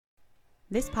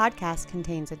This podcast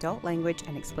contains adult language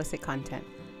and explicit content.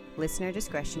 Listener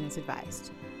discretion is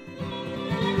advised.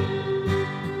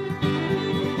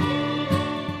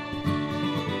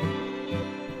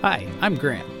 Hi, I'm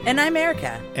Grant. And I'm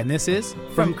Erica. And this is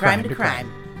From Crime to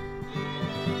Crime.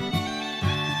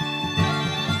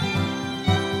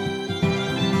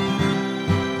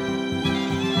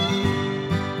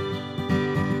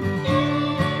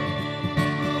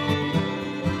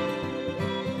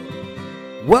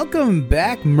 Welcome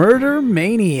back, Murder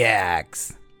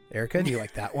Maniacs. Erica, do you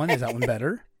like that one? Is that one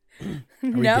better?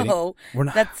 No, We're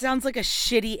not. that sounds like a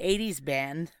shitty 80s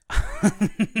band.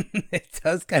 It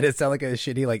does kind of sound like a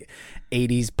shitty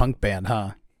 80s punk band,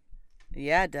 huh?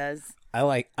 Yeah, it does. I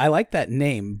like that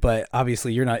name, but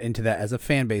obviously you're not into that as a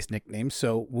fan-based nickname,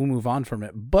 so we'll move on from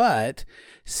it. But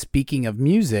speaking of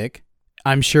music,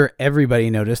 I'm sure everybody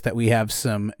noticed that we have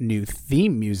some new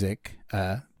theme music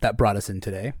that brought us in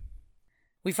today.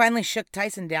 We finally shook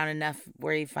Tyson down enough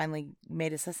where he finally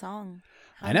made us a song.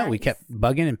 How I know, we nice. kept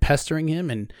bugging and pestering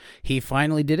him, and he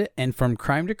finally did it. And From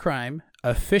Crime to Crime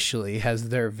officially has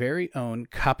their very own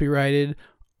copyrighted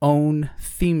own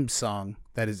theme song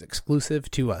that is exclusive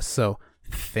to us. So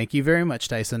thank you very much,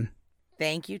 Tyson.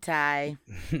 Thank you, Ty.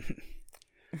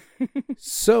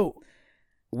 So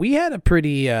we had a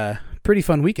pretty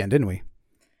fun weekend, didn't we?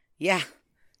 Yeah,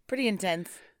 pretty intense.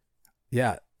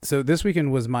 Yeah. So this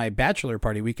weekend was my bachelor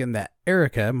party weekend that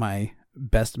Erica, my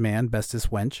best man,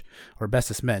 bestest wench, or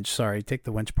bestest mensch, sorry, take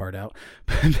the wench part out,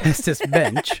 bestest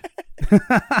bench.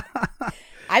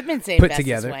 I've been saying Put bestest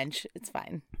together. wench. It's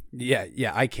fine.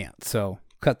 Yeah, I can't, so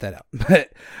cut that out.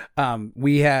 But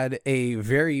we had a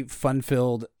very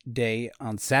fun-filled day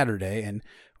on Saturday, and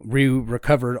we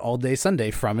recovered all day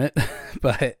Sunday from it,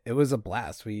 but it was a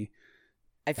blast.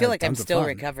 I feel like I'm tons of still fun.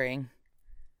 recovering.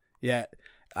 Yeah,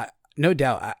 no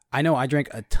doubt. I know I drank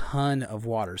a ton of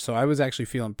water, so I was actually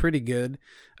feeling pretty good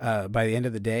by the end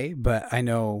of the day. But I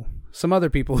know some other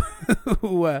people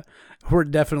who were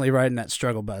definitely riding that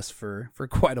struggle bus for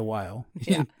quite a while.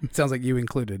 Yeah. It sounds like you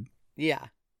included. Yeah,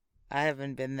 I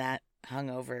haven't been that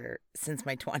hungover since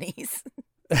my 20s.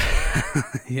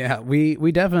 Yeah,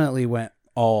 we definitely went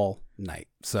all night,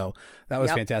 so that was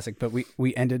Yep. fantastic. But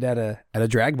we ended at a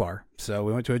drag bar, so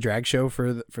we went to a drag show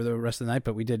for the rest of the night.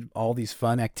 But we did all these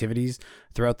fun activities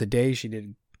throughout the day. She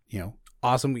did,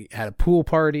 awesome. We had a pool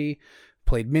party,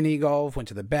 played mini golf, went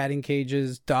to the batting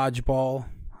cages, dodgeball.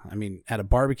 I mean, had a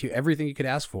barbecue, everything you could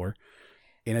ask for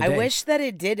in a day. I wish that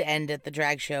it did end at the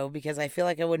drag show because I feel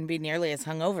like I wouldn't be nearly as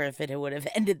hungover if it would have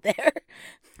ended there.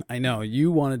 I know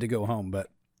you wanted to go home, but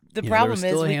The there problem was is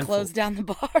still a we handful. closed down the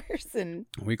bars and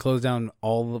We closed down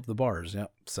all of the bars.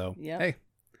 Yep. So, Yep. Hey,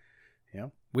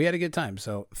 we had a good time.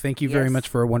 So thank you very Yes. much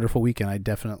for a wonderful weekend. I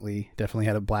definitely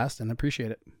had a blast and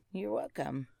appreciate it. you're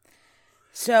welcome.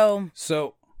 So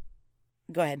So,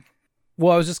 go ahead.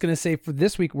 well, I was just going to say for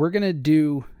this week, we're going to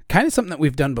do kind of something that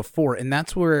we've done before. And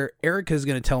that's where Erica is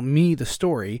going to tell me the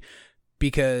story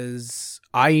because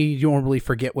I normally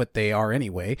forget what they are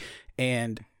anyway.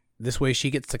 And this way she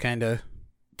gets to kind of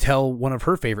tell one of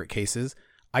her favorite cases.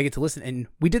 I get to listen, and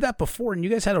we did that before, and you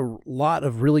guys had a lot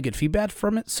of really good feedback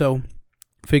from it. So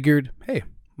figured, hey,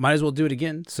 might as well do it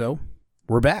again. So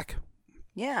we're back.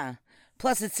 Yeah.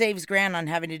 Plus, it saves Grant on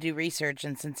having to do research,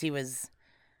 and since he was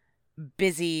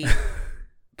busy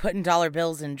putting dollar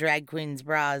bills in drag queens'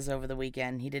 bras over the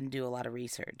weekend, he didn't do a lot of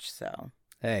research. So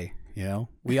Hey,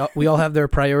 we all have their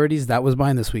priorities. That was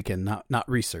mine this weekend, not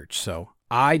research. So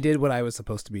I did what I was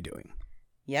supposed to be doing.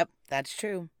 yep, that's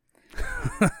true.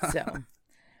 So,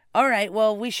 all right.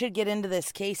 Well, we should get into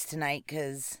this case tonight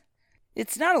because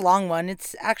it's not a long one.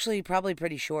 It's actually probably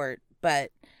pretty short,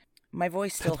 but my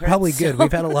voice still hurts. Probably good. so-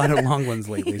 We've had a lot of long ones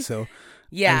lately, so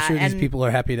Yeah, I'm sure these and people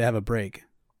are happy to have a break.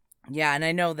 yeah, and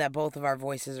I know that both of our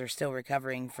voices are still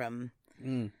recovering from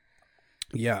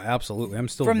Yeah, absolutely. I'm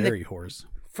still From the- very hoarse.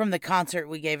 the concert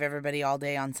we gave everybody all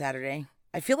day on Saturday.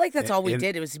 I feel like that's all we In-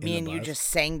 did. It was in me the and you bus. just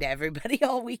sang to everybody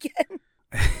all weekend.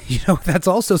 That's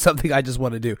also something I just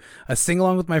want to do. A sing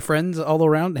along with my friends all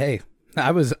around. Hey,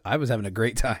 I was having a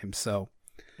great time. So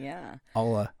Yeah.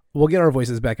 we'll get our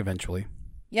voices back eventually.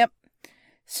 Yep.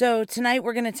 So tonight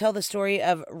we're going to tell the story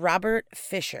of Robert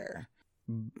Fisher.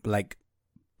 Like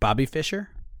Bobby Fischer,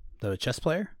 the chess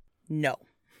player. No.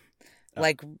 Oh.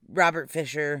 Like Robert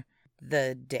Fisher,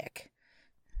 the dick.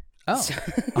 Oh,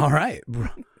 all right.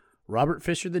 Robert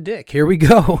Fisher, the dick. Here we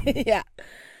go. Yeah.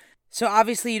 So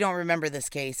obviously you don't remember this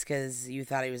case because you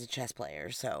thought he was a chess player.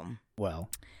 So Well,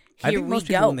 here I think we most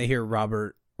people go. when they hear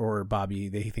Robert or Bobby,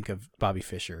 they think of Bobby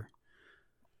Fischer.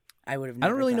 I would have. I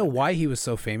don't really know why he was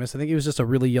so famous. I think he was just a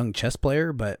really young chess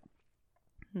player, but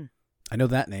I know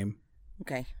that name.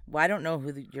 Okay. Well, I don't know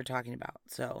who you're talking about,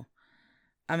 so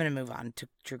I'm going to move on to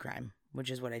true crime, which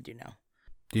is what I do know.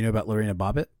 Do you know about Lorena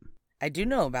Bobbitt? I do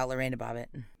know about Lorena Bobbitt.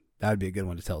 That would be a good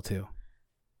one to tell, too.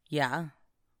 Yeah.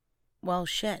 Well,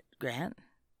 shit, Grant.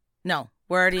 No,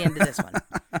 we're already into this one.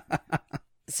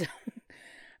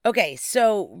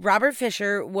 So Robert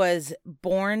Fisher was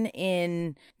born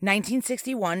in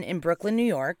 1961 in Brooklyn, New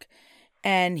York,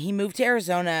 and he moved to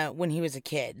Arizona when he was a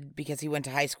kid because he went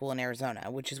to high school in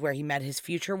Arizona, which is where he met his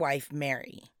future wife,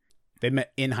 Mary. They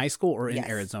met in high school or in Yes.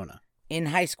 Arizona? In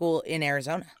high school in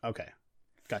Arizona. Okay.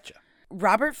 Gotcha.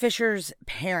 Robert Fisher's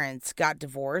parents got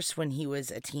divorced when he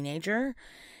was a teenager,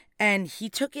 and he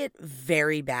took it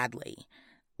very badly.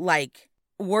 Like,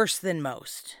 worse than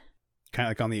most. Kind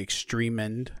of like on the extreme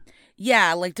end.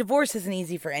 Yeah, like divorce isn't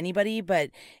easy for anybody,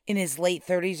 but in his late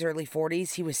 30s, early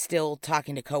 40s, he was still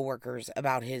talking to coworkers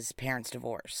about his parents'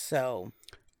 divorce. So,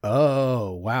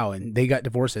 Oh, wow. And they got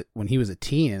divorced when he was a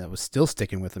teen and it was still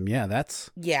sticking with him. Yeah, that's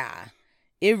yeah,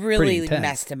 it really intense.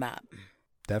 messed him up.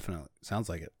 definitely sounds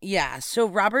like it. Yeah, so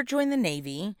Robert joined the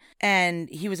Navy, and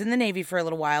he was in the Navy for a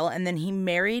little while, and then he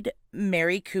married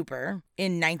Mary Cooper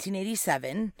in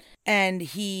 1987, and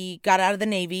he got out of the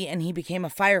Navy, and he became a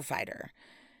firefighter.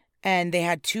 And they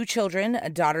had 2 children, a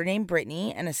daughter named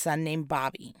Brittany and a son named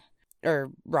Bobby,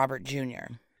 or Robert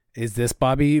Jr. Is this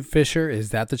Bobby Fischer? Is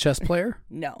that the chess player?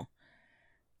 No.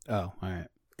 Oh, all right.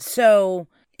 So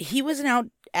he was an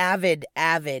avid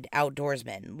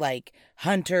outdoorsman, like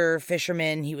hunter,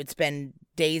 fisherman. He would spend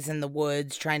days in the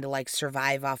woods trying to like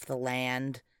survive off the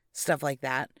land, stuff like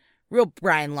that. Real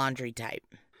Brian Laundrie type.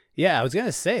 Yeah, I was going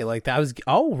to say, like, I was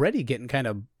already getting kind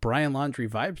of Brian Laundrie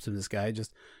vibes from this guy.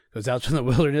 Just goes out to the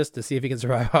wilderness to see if he can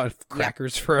survive on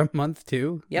crackers for a month,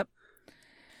 too. Yep.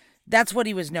 That's what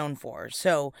he was known for.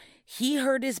 So he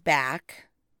hurt his back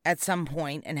at some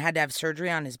point and had to have surgery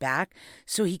on his back,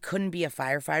 so he couldn't be a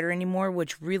firefighter anymore,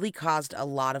 which really caused a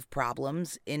lot of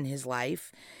problems in his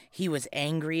life. He was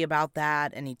angry about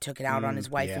that, and he took it out on his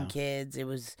wife and kids. It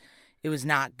was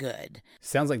not good.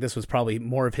 Sounds like this was probably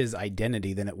more of his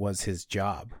identity than it was his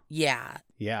job. Yeah.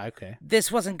 Yeah, okay.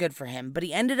 This wasn't good for him, but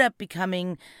he ended up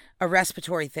becoming a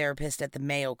respiratory therapist at the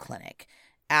Mayo Clinic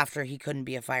after he couldn't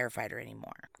be a firefighter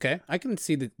anymore. Okay, I can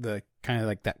see the kind of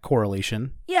like that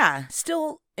correlation. Yeah,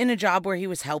 still in a job where he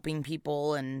was helping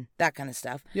people and that kind of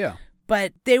stuff. Yeah.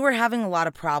 But they were having a lot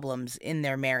of problems in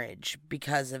their marriage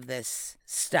because of this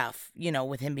stuff, you know,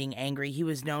 with him being angry. He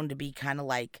was known to be kind of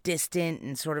like distant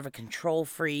and sort of a control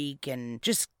freak and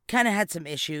just kind of had some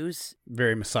issues.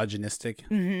 Very misogynistic.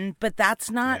 But that's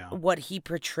not what he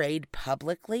portrayed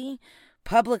publicly.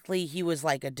 Publicly, he was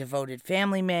like a devoted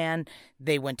family man.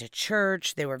 They went to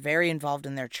church. They were very involved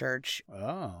in their church.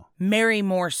 Oh. Mary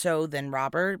more so than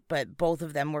Robert, but both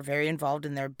of them were very involved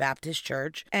in their Baptist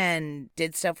church and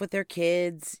did stuff with their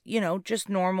kids, you know, just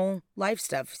normal life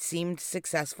stuff. Seemed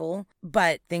successful,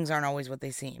 but things aren't always what they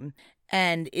seem.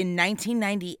 And in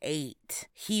 1998,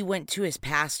 he went to his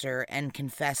pastor and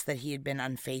confessed that he had been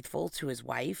unfaithful to his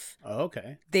wife. Oh,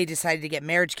 okay. They decided to get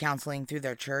marriage counseling through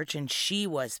their church, and she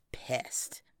was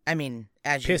pissed. I mean,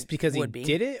 as pissed because he be.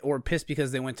 did it, or pissed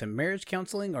because they went to marriage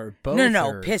counseling, or both? No,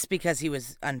 or... pissed because he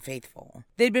was unfaithful.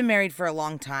 They'd been married for a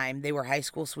long time. They were high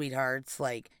school sweethearts.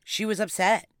 Like, she was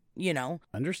upset, you know?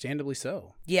 Understandably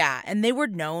so. Yeah, and they were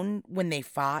known when they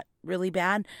fought really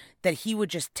bad that he would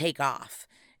just take off.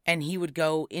 And he would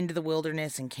go into the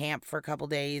wilderness and camp for a couple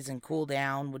days and cool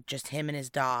down with just him and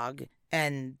his dog.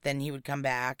 And then he would come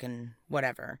back and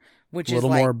whatever. Which is a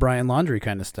little like, more Brian Laundrie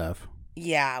kind of stuff.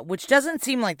 Yeah, which doesn't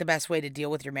seem like the best way to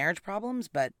deal with your marriage problems,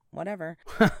 but whatever.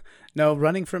 No,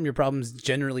 running from your problems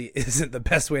generally isn't the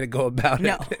best way to go about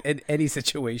it in any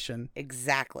situation.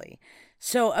 Exactly.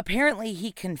 So apparently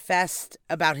he confessed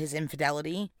about his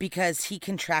infidelity because he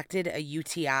contracted a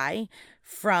UTI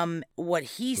from what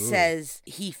he says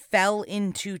he fell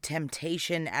into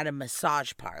temptation at a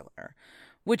massage parlor,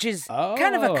 which is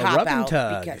kind of a cop-out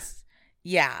because,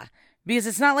 because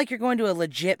it's not like you're going to a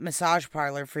legit massage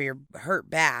parlor for your hurt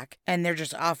back and they're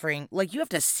just offering, like, you have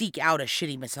to seek out a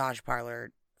shitty massage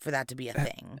parlor for that to be a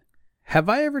thing. Have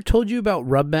I ever told you about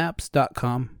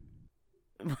rubmaps.com?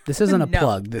 This isn't a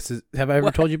plug. Have I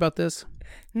ever told you about this?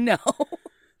 No.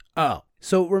 Oh,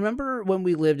 so remember when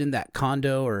we lived in that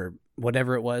condo or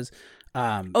whatever it was?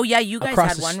 Oh, yeah, you guys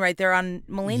across had one right there on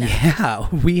Molina. Yeah,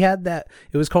 we had that.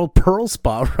 It was called Pearl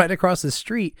Spa right across the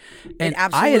street. And it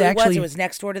absolutely I had actually, It was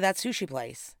next door to that sushi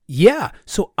place. Yeah.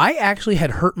 So I actually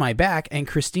had hurt my back, and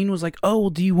Christine was like, "Oh, well,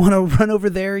 do you want to run over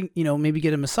there and, maybe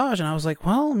get a massage?" And I was like,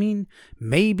 "Well, I mean,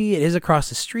 maybe it is across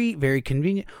the street, very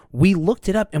convenient." We looked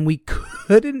it up and we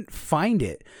couldn't find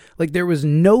it. Like, there was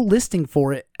no listing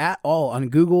for it at all on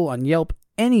Google, on Yelp,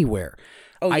 anywhere.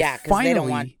 Oh, yeah, because they don't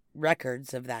want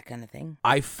records of that kind of thing.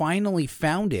 I finally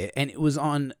found it, and it was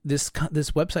on this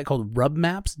website called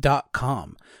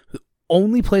rubmaps.com. The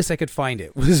only place I could find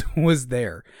it was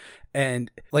there.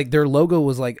 And like their logo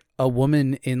was like a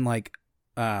woman in like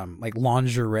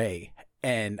lingerie,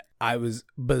 and I was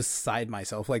beside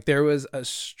myself. Like, there was a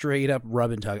straight up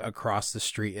rub and tug across the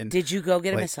street. And did you go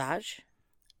get a massage?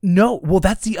 No. Well,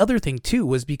 that's the other thing too,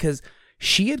 was because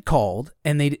she had called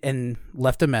and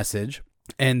left a message,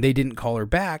 and they didn't call her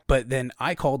back. But then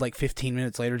I called like 15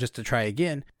 minutes later just to try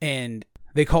again, and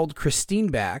they called Christine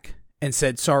back and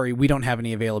said, "Sorry, we don't have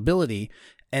any availability."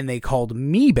 And they called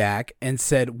me back and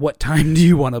said, "What time do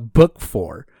you want to book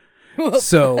for?"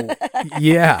 So,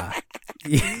 yeah.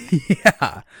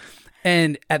 Yeah.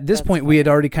 And at this point, we had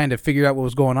already kind of figured out what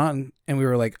was going on. And we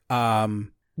were like,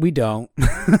 we don't.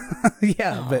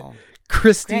 Yeah. Oh, but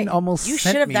Christine almost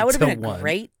sent me that would have been one. A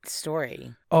great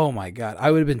story. Oh, my God.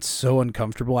 I would have been so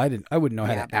uncomfortable. I wouldn't know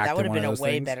how to act. That would have been a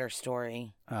way things. Better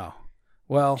story. Oh,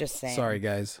 well, just saying. Sorry,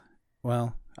 guys.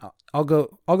 Well, I'll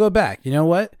go back. You know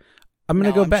what? I'm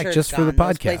going to go back just for the podcast.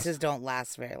 Those places don't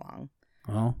last very long.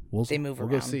 Well, they move around.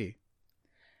 We'll go see.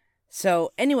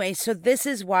 So anyway, this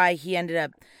is why he ended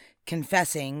up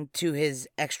confessing to his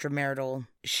extramarital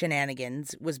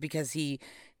shenanigans, was because he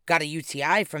got a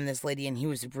UTI from this lady and he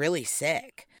was really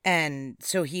sick. And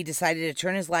so he decided to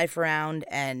turn his life around,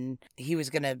 and he was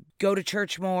going to go to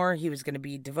church more. He was going to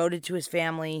be devoted to his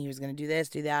family. He was going to do this,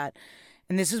 do that.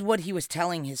 And this is what he was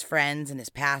telling his friends and his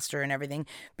pastor and everything,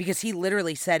 because he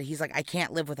literally said, he's like, "I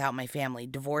can't live without my family.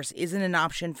 Divorce isn't an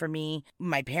option for me.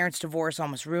 My parents' divorce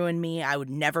almost ruined me. I would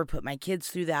never put my kids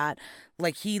through that."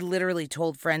 Like, he literally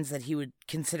told friends that he would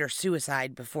consider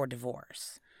suicide before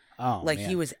divorce. Oh, like, man.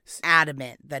 He was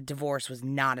adamant that divorce was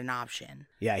not an option.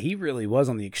 Yeah, he really was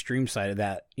on the extreme side of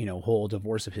that, whole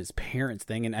divorce of his parents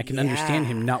thing. And I can understand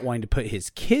him not wanting to put his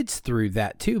kids through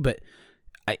that too, but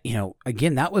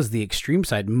again, that was the extreme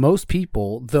side. Most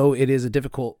people, though it is a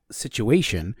difficult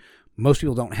situation, most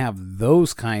people don't have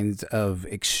those kinds of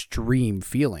extreme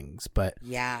feelings, but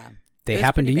they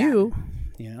happen to you.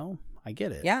 I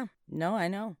get it. Yeah, no, I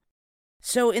know.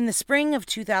 So in the spring of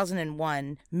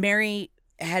 2001, Mary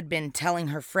had been telling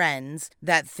her friends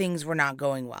that things were not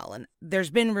going well. And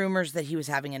there's been rumors that he was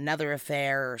having another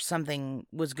affair or something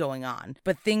was going on,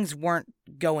 but things weren't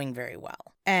going very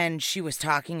well. And she was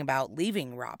talking about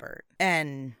leaving Robert.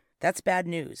 And that's bad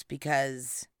news,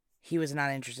 because he was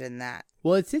not interested in that.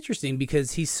 Well, it's interesting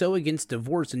because he's so against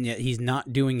divorce, and yet he's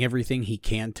not doing everything he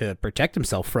can to protect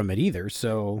himself from it either.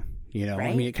 So, right?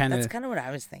 I mean, that's kind of what I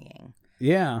was thinking.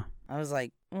 Yeah. I was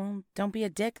like, well, don't be a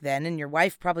dick then, and your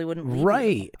wife probably wouldn't leave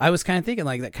Right. you. I was kind of thinking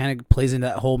like that kind of plays into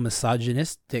that whole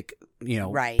misogynistic,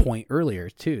 point earlier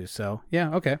too. So,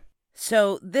 yeah, okay.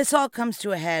 So this all comes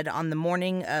to a head on the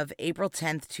morning of April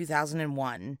 10th,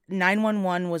 2001.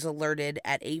 911 was alerted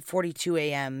at 8:42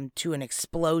 a.m. to an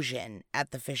explosion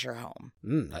at the Fisher home.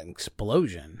 An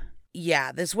explosion?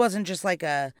 Yeah, this wasn't just like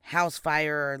a house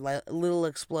fire or a little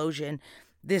explosion.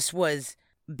 This was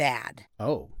bad.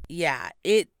 Oh. Yeah,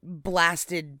 it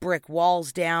blasted brick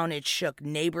walls down. It shook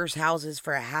neighbors' houses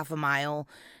for a half a mile.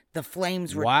 The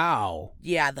flames were... Wow.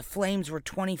 Yeah, the flames were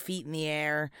 20 feet in the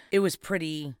air. It was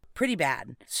pretty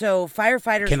bad. So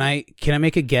firefighters... Can I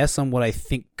make a guess on what I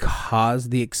think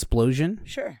caused the explosion?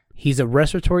 Sure. He's a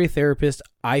respiratory therapist.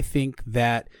 I think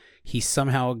that he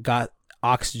somehow got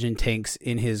oxygen tanks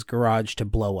in his garage to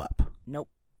blow up. Nope.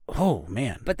 Oh,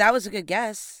 man. But that was a good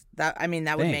guess. That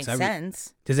would make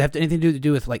sense. Does it have anything to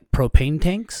do with like propane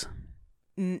tanks?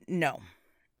 No.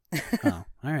 Oh,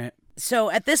 all right.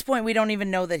 So at this point, we don't even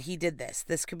know that he did this.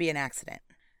 This could be an accident.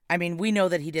 I mean, we know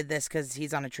that he did this because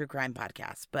he's on a true crime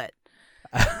podcast, but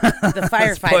the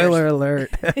firefighters... Spoiler alert.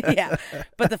 Yeah,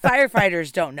 but the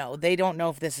firefighters don't know. They don't know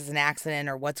if this is an accident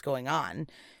or what's going on.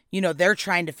 They're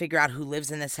trying to figure out who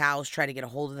lives in this house, try to get a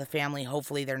hold of the family.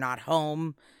 Hopefully they're not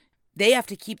home. They have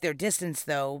to keep their distance,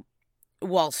 though,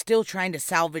 while still trying to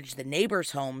salvage the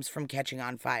neighbors' homes from catching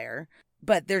on fire.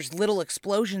 But there's little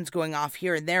explosions going off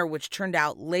here and there, which turned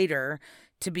out later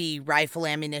to be rifle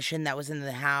ammunition that was in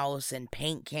the house and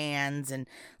paint cans and,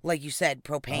 like you said,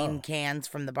 propane cans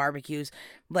from the barbecues.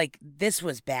 Like, this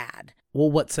was bad.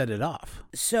 Well, what set it off?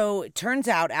 So it turns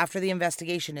out after the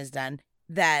investigation is done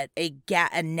that a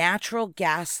natural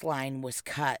gas line was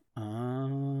cut. Oh,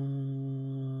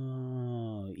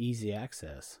 easy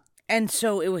access. And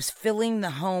so it was filling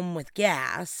the home with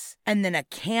gas, and then a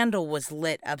candle was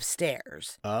lit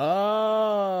upstairs.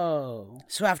 Oh.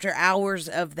 So after hours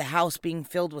of the house being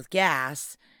filled with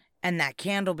gas and that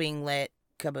candle being lit,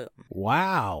 kaboom.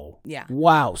 Wow. Yeah.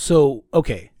 Wow. So,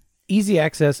 okay. Easy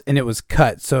access, and it was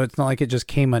cut, so it's not like it just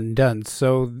came undone.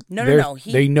 So No.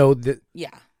 They know that.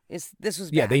 Yeah. This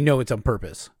was bad. Yeah, they know it's on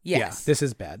purpose. Yes. Yeah, this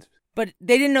is bad. But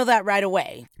they didn't know that right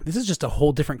away. This is just a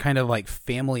whole different kind of like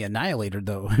family annihilator,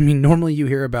 though. I mean, normally you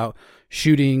hear about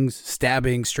shootings,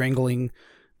 stabbing, strangling,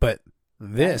 but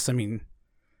this, I mean,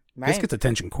 this gets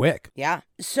attention quick. Yeah.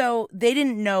 So they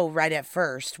didn't know right at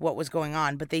first what was going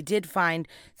on, but they did find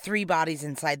 3 bodies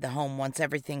inside the home once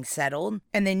everything settled.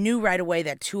 And they knew right away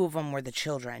that 2 of them were the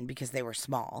children because they were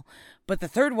small. But the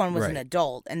third one was an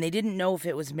adult, and they didn't know if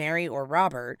it was Mary or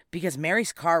Robert because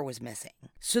Mary's car was missing.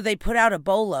 So they put out a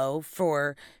bolo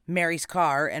for Mary's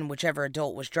car and whichever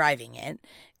adult was driving it.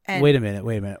 And Wait a minute.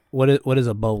 What is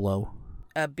a bolo?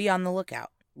 Be on the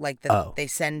lookout. Like they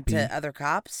send to other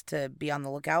cops to be on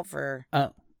the lookout for.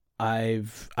 Oh, I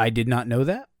did not know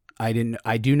that. I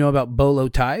do know about bolo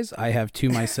ties. I have 2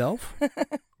 myself,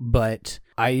 but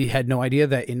I had no idea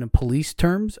that in police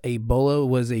terms, a bolo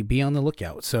was a be on the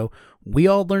lookout. So we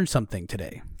all learned something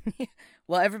today.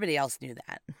 Well, everybody else knew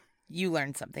that. You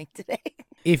learned something today.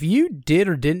 If you did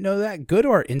or didn't know that, go to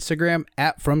our Instagram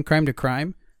at From Crime to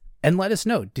Crime and let us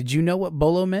know. Did you know what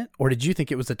bolo meant, or did you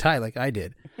think it was a tie like I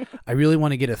did? I really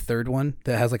want to get a third one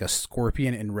that has like a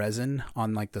scorpion in resin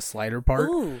on like the slider part.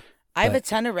 Ooh, I have a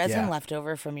ton of resin left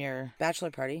over from your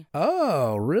bachelor party.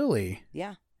 Oh, really?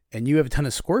 Yeah. And you have a ton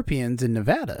of scorpions in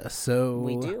Nevada, so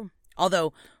we do.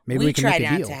 Although maybe we can try make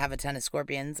a not deal to have a ton of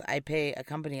scorpions. I pay a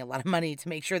company a lot of money to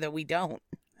make sure that we don't.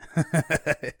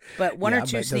 But one or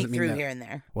two sneak through here and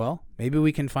there. Well, maybe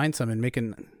we can find some and make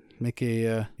a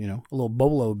a little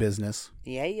bolo business.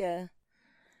 Yeah.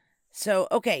 So,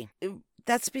 okay,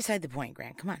 that's beside the point,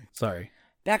 Grant. Come on. Sorry.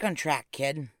 Back on track,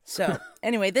 kid. So,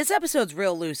 anyway, this episode's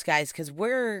real loose, guys, because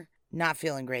we're not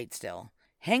feeling great still.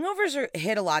 Hangovers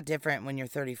hit a lot different when you're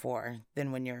 34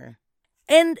 than when you're...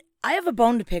 And I have a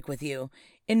bone to pick with you.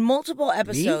 In multiple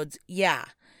episodes... Me? Yeah.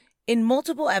 In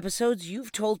multiple episodes,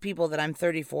 you've told people that I'm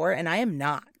 34, and I am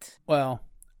not. Well,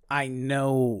 I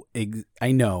know,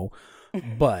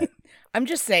 but... I'm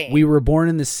just saying. We were born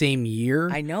in the same year.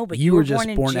 I know, but you were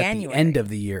just born at the end of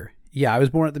the year. Yeah, I was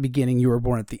born at the beginning. You were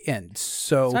born at the end.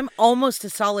 So I'm almost a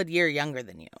solid year younger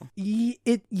than you.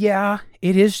 It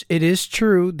is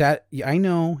true that I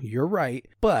know you're right,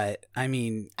 but I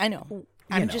mean, I know.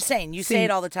 I'm just saying. You say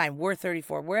it all the time. We're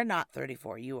 34. We're not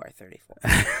 34. You are 34.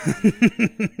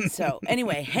 So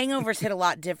anyway, hangovers hit a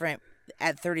lot different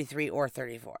at 33 or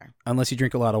 34. Unless you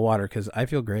drink a lot of water, because I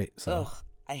feel great. So ugh,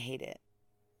 I hate it.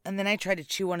 And then I tried to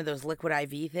chew one of those liquid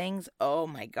IV things. Oh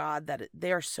my God,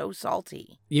 they are so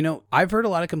salty. You know, I've heard a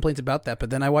lot of complaints about that,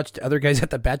 but then I watched other guys at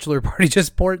the bachelor party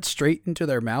just pour it straight into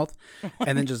their mouth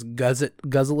and then just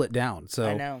guzzle it down. So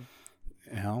I know.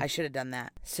 I should have done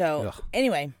that. So ugh.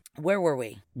 Anyway, where were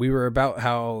we? We were about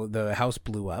how the house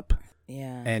blew up.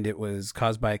 Yeah. And it was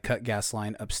caused by a cut gas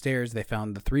line upstairs. They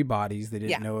found the 3 bodies. They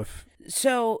didn't know if...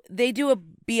 So they do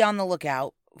be on the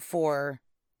lookout for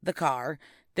the car.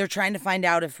 They're trying to find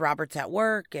out if Robert's at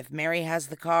work, if Mary has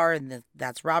the car, and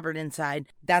that's Robert inside.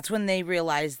 That's when they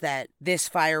realize that this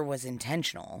fire was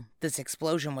intentional. This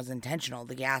explosion was intentional.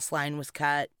 The gas line was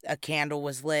cut. A candle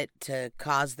was lit to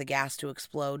cause the gas to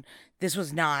explode. This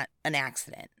was not an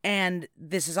accident. And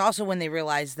this is also when they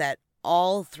realize that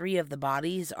all 3 of the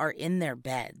bodies are in their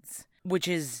beds, which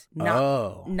is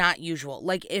not usual.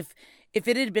 Like if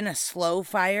it had been a slow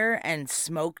fire and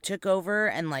smoke took over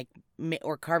and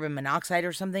or carbon monoxide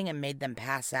or something and made them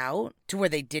pass out to where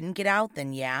they didn't get out,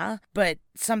 then yeah. But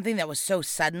something that was so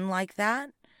sudden like that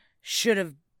they should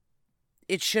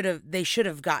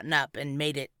have gotten up and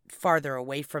made it farther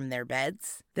away from their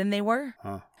beds than they were.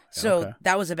 Huh. So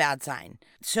that was a bad sign.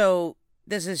 So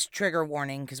this is trigger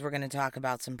warning because we're going to talk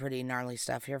about some pretty gnarly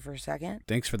stuff here for a second.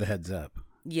 Thanks for the heads up.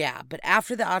 Yeah, but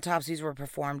after the autopsies were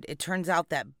performed, it turns out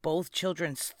that both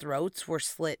children's throats were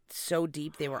slit so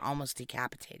deep they were almost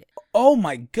decapitated. Oh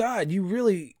my God, you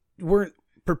really weren't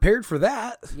prepared for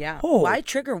that. Yeah. Oh, well, I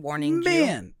trigger warning,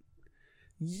 man.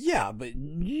 Yeah, but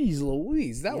geez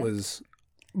Louise, that was...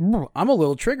 I'm a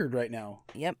little triggered right now.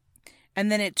 Yep.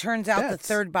 And then it turns out the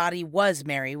third body was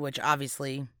Mary, which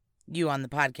obviously you on the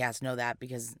podcast know that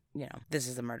because, this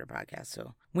is a murder podcast.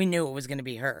 So we knew it was going to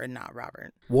be her and not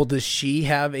Robert. Well, does she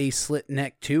have a slit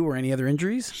neck too or any other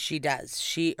injuries? She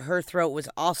does. Her throat was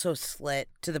also slit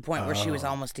to the point where she was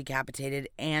almost decapitated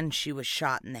and she was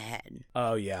shot in the head.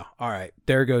 Oh, yeah. All right.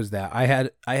 There goes that. I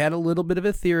had a little bit of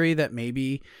a theory that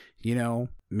maybe,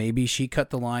 maybe she cut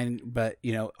the line, but,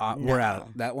 we're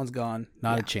out. That one's gone.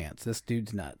 Not a chance. This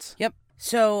dude's nuts. Yep.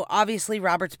 So obviously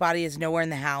Robert's body is nowhere in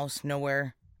the house,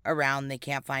 nowhere around. They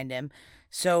can't find him.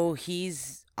 So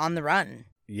he's on the run.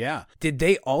 Yeah. Did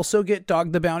they also get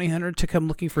Dog the Bounty Hunter to come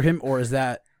looking for him, or is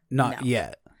that not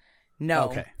yet? No.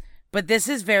 Okay. But this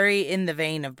is very in the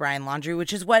vein of Brian Laundrie,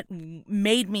 which is what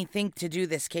made me think to do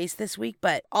this case this week.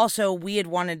 But also, we had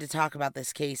wanted to talk about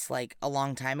this case like a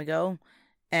long time ago,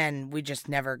 and we just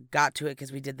never got to it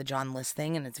because we did the John List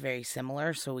thing, and it's very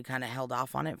similar. So we kind of held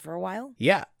off on it for a while.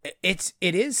 Yeah, it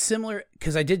is similar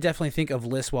because I did definitely think of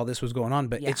List while this was going on,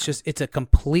 but it's a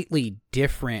completely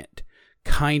different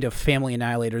kind of family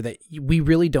annihilator that we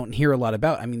really don't hear a lot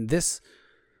about. I mean, this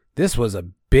was a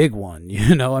big one,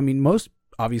 I mean,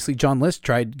 obviously John List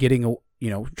tried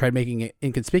making it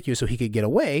inconspicuous so he could get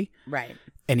away. Right.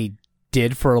 And he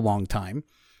did for a long time.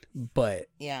 But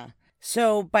yeah.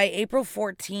 So by April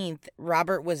 14th,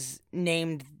 Robert was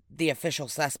named the official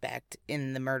suspect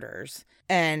in the murders,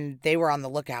 and they were on the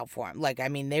lookout for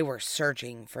him. They were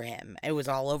searching for him. It was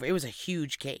all over. It was a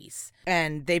huge case.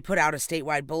 And they put out a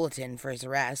statewide bulletin for his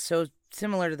arrest. So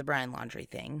similar to the Brian Laundrie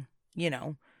thing,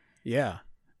 Yeah.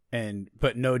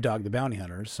 But no Dog the Bounty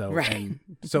Hunter. So, right. And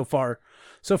so far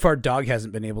Dog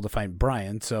hasn't been able to find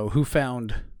Brian. So who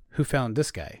found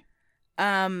this guy?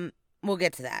 We'll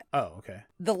get to that. Oh, okay.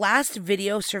 The last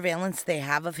video surveillance they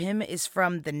have of him is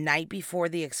from the night before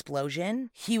the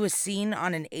explosion. He was seen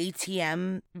on an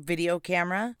ATM video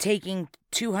camera taking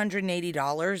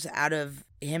 $280 out of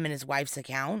him and his wife's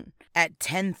account at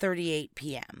 10:38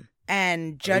 p.m.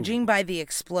 And judging by the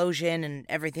explosion and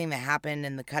everything that happened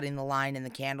and the cutting the line and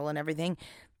the candle and everything,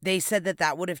 they said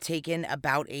that would have taken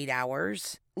about 8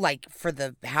 hours, for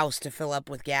the house to fill up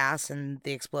with gas and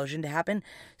the explosion to happen.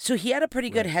 So he had a pretty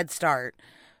good head start.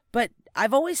 But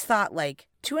I've always thought,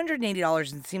 $280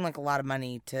 doesn't seem like a lot of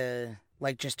money to,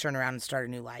 just turn around and start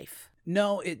a new life.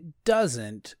 No, it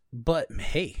doesn't. But,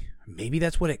 hey, maybe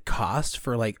that's what it costs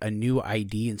for, a new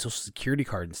ID and social security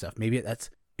card and stuff. Maybe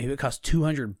it cost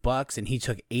 $200 and he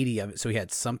took 80 of it, so he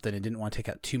had something and didn't want to take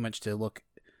out too much to look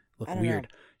weird. Know.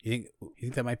 You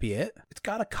think that might be it? It's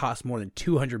got to cost more than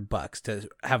 $200 to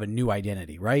have a new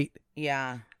identity, right?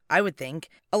 Yeah, I would think.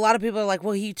 A lot of people are like,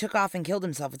 well, he took off and killed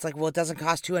himself. It's like, well, it doesn't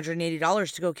cost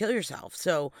 $280 to go kill yourself.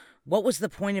 So what was the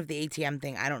point of the ATM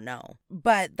thing? I don't know.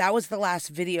 But that was the last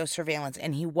video surveillance,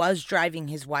 and he was driving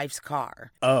his wife's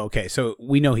car. Oh, okay. So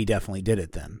we know he definitely did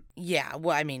it then. Yeah,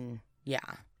 well, I mean,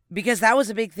 yeah. Because that was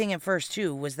a big thing at first,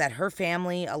 too, was that her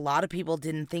family, a lot of people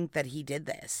didn't think that he did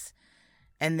this.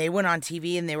 And they went on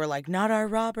TV and they were like, not our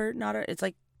Robert, not our... It's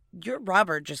like, your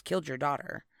Robert just killed your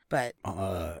daughter. But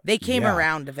they came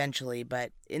around eventually,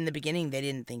 but in the beginning, they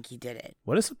didn't think he did it.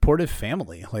 What a supportive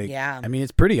family. Yeah. I mean,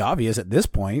 it's pretty obvious at this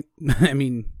point. I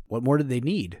mean, what more did they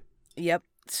need? Yep.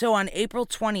 So on April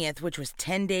 20th, which was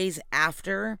 10 days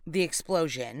after the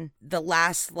explosion, the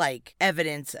last,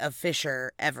 evidence of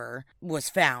Fisher ever was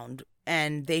found.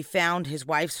 And they found his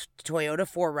wife's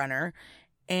Toyota 4Runner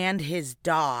and his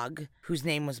dog, whose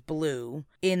name was Blue,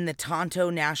 in the Tonto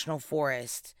National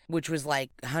Forest, which was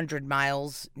 100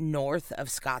 miles north of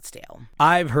Scottsdale.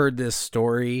 I've heard this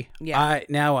story. Yeah.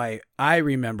 I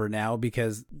remember now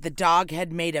because the dog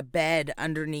had made a bed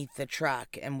underneath the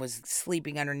truck and was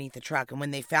sleeping underneath the truck. And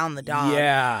when they found the dog,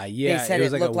 they said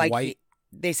it looked like white...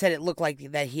 They said it looked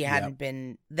like that he hadn't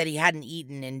that he hadn't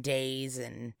eaten in days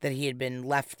and that he had been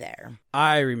left there.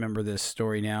 I remember this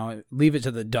story now. Leave it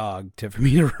to the dog for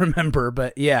me to remember.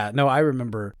 But yeah, no, I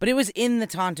remember. But it was in the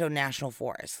Tonto National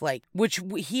Forest, which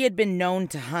he had been known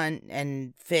to hunt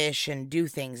and fish and do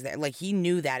things there. He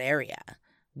knew that area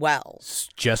well. It's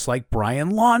just like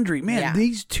Brian Laundrie. Man,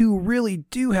 these two really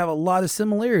do have a lot of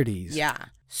similarities. Yeah.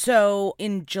 So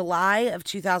in July of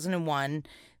 2001...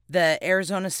 the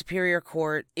Arizona Superior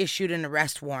Court issued an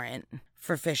arrest warrant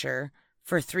for Fisher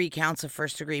for 3 counts of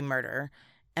first-degree murder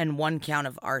and 1 count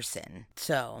of arson.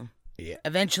 So,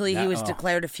 eventually he was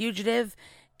declared a fugitive,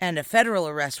 and a federal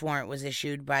arrest warrant was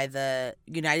issued by the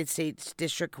United States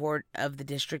District Court of the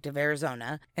District of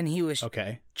Arizona, and he was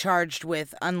charged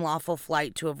with unlawful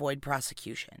flight to avoid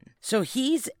prosecution. So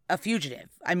he's a fugitive.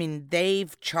 I mean,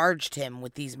 they've charged him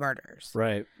with these murders.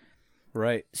 Right.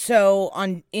 Right. So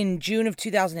in June of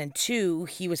 2002,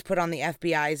 he was put on the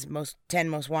FBI's 10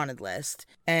 most wanted list,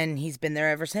 and he's been there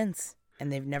ever since.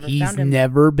 and they've never He's found him.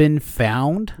 never been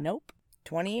found? Nope.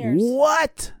 20 years.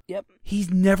 What? Yep. He's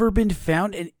never been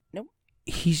found? And Nope.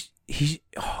 He's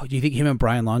do you think him and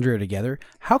Brian Laundrie are together?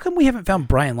 How come we haven't found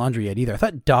Brian Laundrie yet either? I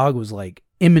thought Dog was like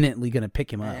imminently going to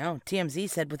pick him up. I know. TMZ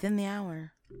said within the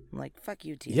hour. I'm like, fuck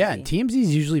you, TMZ. Yeah, and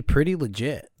TMZ's usually pretty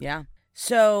legit. Yeah.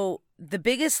 So the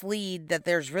biggest lead that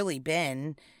there's really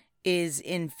been is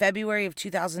in February of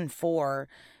 2004,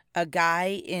 a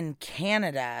guy in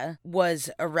Canada was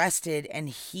arrested and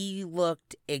he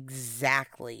looked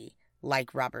exactly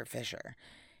like Robert Fisher.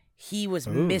 He was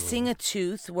missing a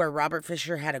tooth where Robert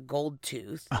Fisher had a gold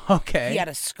tooth. Okay. He had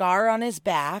a scar on his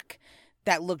back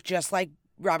that looked just like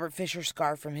Robert Fisher's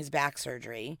scar from his back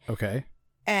surgery. Okay.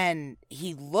 And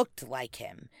he looked like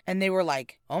him. And they were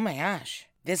like, oh my gosh,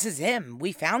 this is him.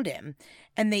 We found him.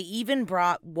 And they even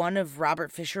brought one of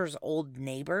Robert Fisher's old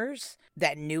neighbors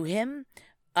that knew him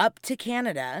up to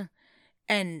Canada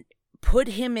and put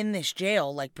him in this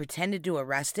jail, like pretended to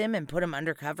arrest him and put him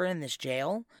undercover in this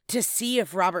jail to see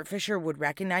if Robert Fisher would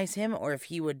recognize him or if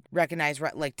he would recognize,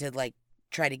 like to like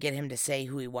try to get him to say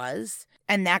who he was.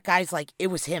 And that guy's like, it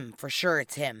was him. For sure,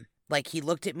 it's him. Like, he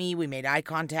looked at me. We made eye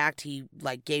contact. He,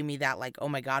 like, gave me that, like, oh,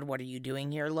 my God, what are you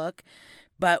doing here look.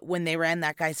 But when they ran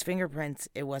that guy's fingerprints,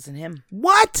 it wasn't him.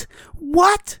 What?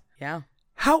 Yeah.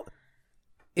 How?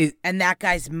 And that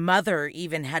guy's mother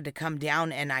even had to come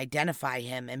down and identify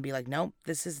him and be like, nope,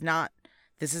 this is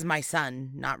my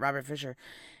son, not Robert Fisher.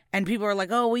 And people are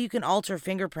like, oh, well, you can alter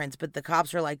fingerprints. But the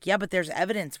cops are like, yeah, but there's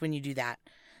evidence when you do that.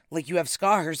 Like, you have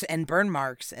scars and burn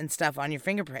marks and stuff on your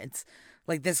fingerprints.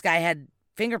 Like, this guy had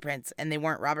fingerprints and they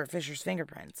weren't Robert Fisher's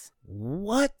fingerprints.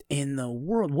 What in the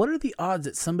world? What are the odds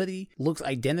that somebody looks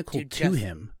identical to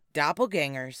him?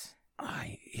 Doppelgangers.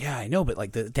 I know, but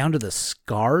like down to the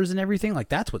scars and everything, like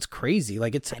that's what's crazy.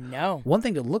 Like it's I know. one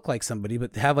thing to look like somebody,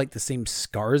 but to have like the same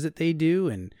scars that they do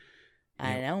and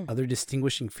I know other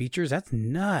distinguishing features, that's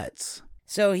nuts.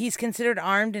 So he's considered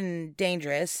armed and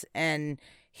dangerous, and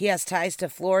he has ties to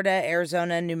Florida,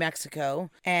 Arizona, New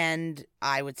Mexico, and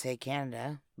I would say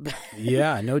Canada.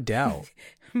 Yeah, no doubt.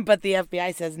 But the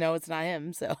FBI says no, it's not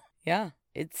him. So yeah,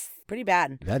 it's pretty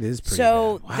bad. That is pretty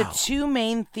so bad. Wow. The two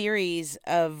main theories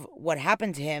of what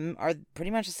happened to him are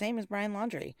pretty much the same as Brian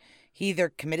Laundrie. He either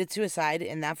committed suicide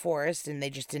in that forest and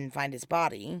they just didn't find his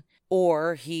body,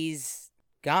 or he's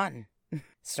gone,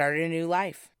 started a new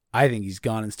life. I think he's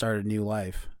gone and started a new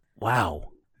life.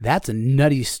 Wow. That's a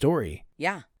nutty story.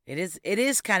 Yeah. It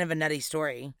is kind of a nutty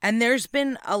story. And there's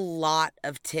been a lot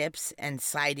of tips and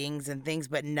sightings and things,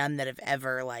 but none that have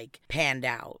ever, like, panned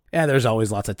out. Yeah, there's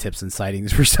always lots of tips and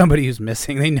sightings for somebody who's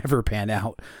missing. They never pan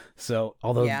out. So,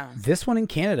 although this one in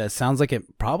Canada sounds like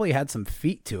it probably had some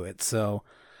feet to it. So,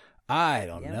 I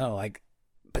don't know. Like,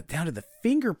 but down to the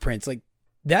fingerprints, like,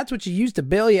 that's what you use to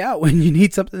bail you out when you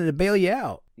need something to bail you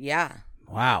out. Yeah.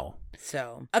 Wow.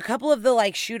 So, a couple of the,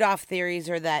 like, shoot-off theories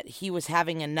are that he was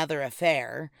having another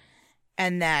affair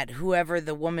and that whoever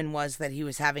the woman was that he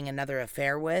was having another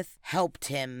affair with helped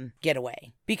him get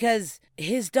away. Because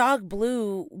his dog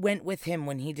Blue went with him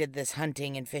when he did this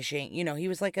hunting and fishing. You know, he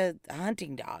was like a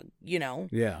hunting dog, you know?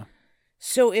 Yeah.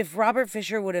 So if Robert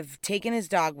Fisher would have taken his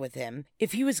dog with him,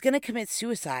 if he was going to commit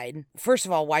suicide, first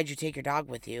of all, why'd you take your dog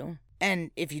with you? And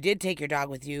if you did take your dog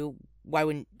with you, why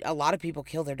wouldn't a lot of people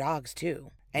kill their dogs too?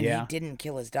 And he didn't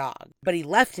kill his dog, but he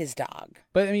left his dog.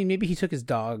 But I mean, maybe he took his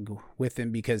dog with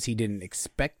him because he didn't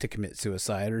expect to commit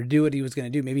suicide or do what he was going to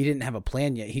do. Maybe he didn't have a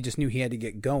plan yet. He just knew he had to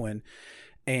get going.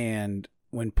 And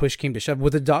when push came to shove,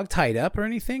 was the dog tied up or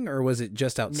anything, or was it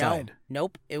just outside? No,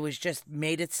 nope. It was just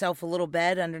made itself a little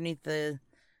bed underneath the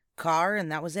car, and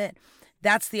that was it.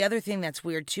 That's the other thing that's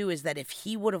weird too, is that if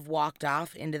he would have walked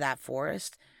off into that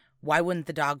forest, why wouldn't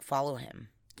the dog follow him?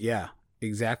 Yeah.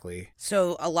 Exactly.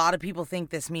 So a lot of people think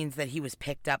this means that he was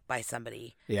picked up by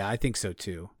somebody. Yeah, I think so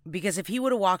too. Because if he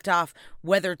would have walked off,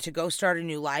 whether to go start a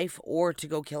new life or to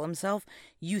go kill himself,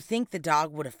 you think the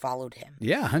dog would have followed him.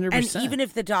 Yeah, 100%. And even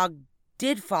if the dog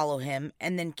did follow him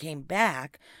and then came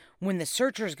back, when the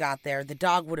searchers got there, the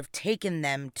dog would have taken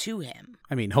them to him.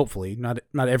 I mean, hopefully. Not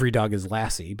every dog is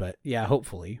Lassie, but yeah,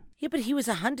 hopefully. Yeah, but he was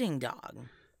a hunting dog.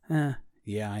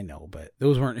 Yeah, I know, but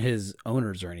those weren't his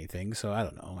owners or anything, so I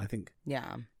don't know. I think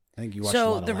you watched a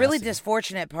lot of the really Lassie.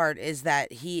 disfortunate part is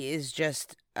that he is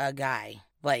just a guy.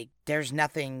 Like, there's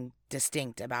nothing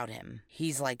distinct about him.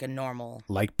 He's like a normal.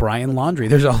 Like Brian Laundrie.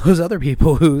 There's all those other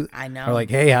people who I know are like,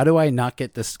 hey, how do I not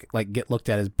get this, like, get looked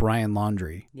at as Brian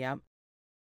Laundrie? Yep.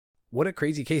 What a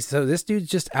crazy case. So this dude's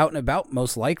just out and about,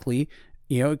 most likely.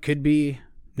 You know, it could be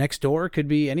next door, could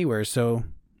be anywhere. So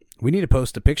We need to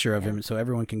post a picture of him so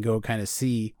everyone can go kind of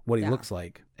see what he Yeah. looks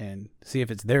like and see if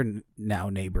it's their now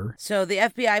neighbor. So the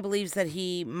FBI believes that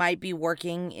he might be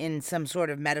working in some sort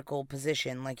of medical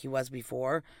position like he was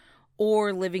before,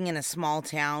 or living in a small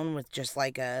town with just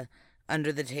like a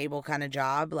under the table kind of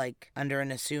job, like under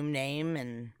an assumed name.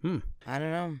 And I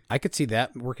don't know. I could see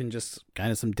that working just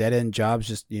kind of some dead end jobs,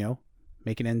 just,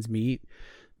 making ends meet.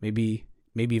 Maybe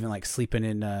even like sleeping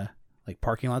in like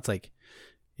parking lots, like,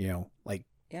 like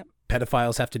Yep.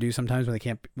 pedophiles have to do sometimes when they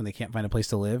can't find a place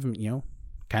to live.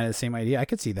 Kind of the same idea. I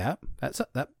could see that.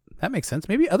 That makes sense.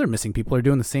 Maybe other missing people are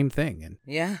doing the same thing and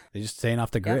Yeah. they're just staying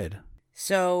off the grid.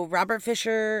 So Robert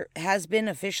Fisher has been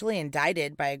officially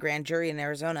indicted by a grand jury in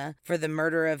Arizona for the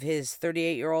murder of his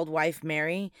 38-year-old wife,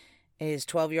 Mary, his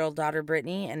 12-year-old daughter,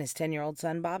 Brittany, and his 10-year-old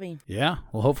son, Bobby. Yeah.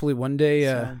 Well, hopefully one day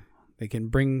So- they can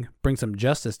bring some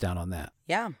justice down on that.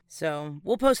 Yeah. So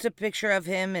we'll post a picture of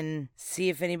him and see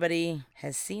if anybody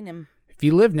has seen him. If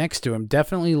you live next to him,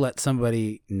 definitely let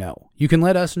somebody know. You can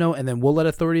let us know, and then we'll let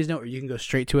authorities know, or you can go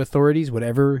straight to authorities,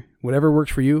 whatever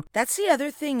works for you. That's the other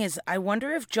thing is I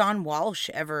wonder if John Walsh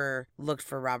ever looked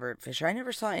for Robert Fisher. I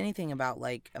never saw anything about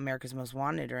like America's Most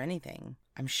Wanted or anything.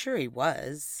 I'm sure he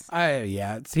was.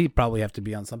 He'd probably have to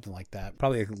be on something like that.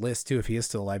 Probably a list, too, if he is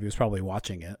still alive. He was probably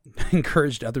watching it.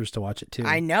 Encouraged others to watch it, too.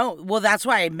 I know. Well, that's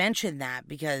why I mentioned that,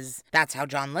 because that's how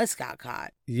John List got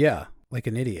caught. Yeah, like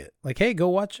an idiot. Like, hey, go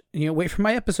watch, wait for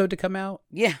my episode to come out.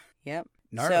 Yeah. Yep.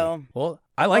 Gnarly. So, well,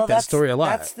 I like that story a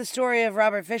lot. That's the story of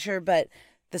Robert Fisher, but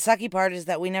the sucky part is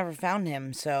that we never found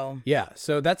him, so... Yeah,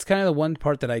 so that's kind of the one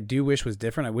part that I do wish was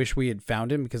different. I wish we had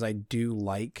found him, because I do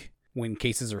like when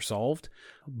cases are solved,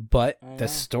 but the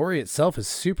story itself is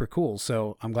super cool.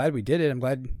 So I'm glad we did it. I'm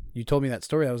glad you told me that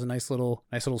story. That was a nice little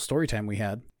story time we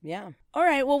had. Yeah. All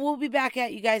right. Well, we'll be back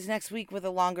at you guys next week with a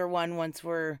longer one once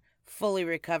we're fully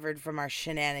recovered from our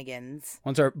shenanigans.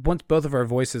 Once both of our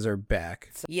voices are back.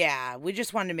 So, yeah, we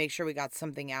just wanted to make sure we got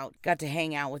something out. Got to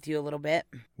hang out with you a little bit.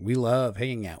 We love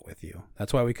hanging out with you.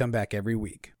 That's why we come back every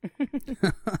week.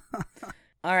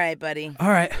 All right, buddy. All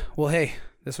right. Well, hey,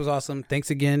 this was awesome. Thanks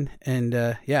again. And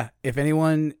if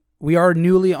anyone, we are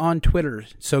newly on Twitter,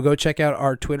 so go check out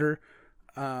our Twitter.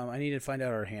 I need to find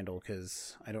out our handle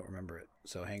because I don't remember it.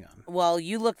 So hang on. Well,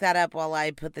 you look that up while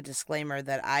I put the disclaimer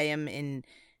that I am in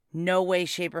no way,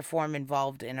 shape, or form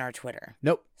involved in our Twitter.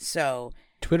 Nope. So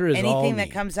Twitter is all anything me.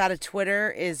 that comes out of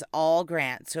Twitter is all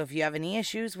Grant. So if you have any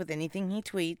issues with anything he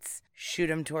tweets, shoot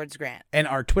them towards Grant. And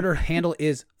our Twitter handle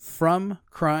is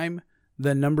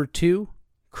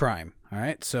FromCrime2Crime. All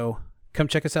right. So come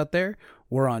check us out there.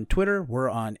 We're on Twitter. We're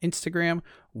on Instagram.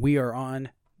 We are on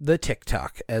the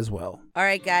TikTok as well. All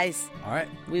right, guys. All right.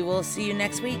 We will see you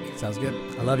next week. Sounds good.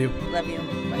 I love you. Love you.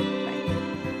 Bye.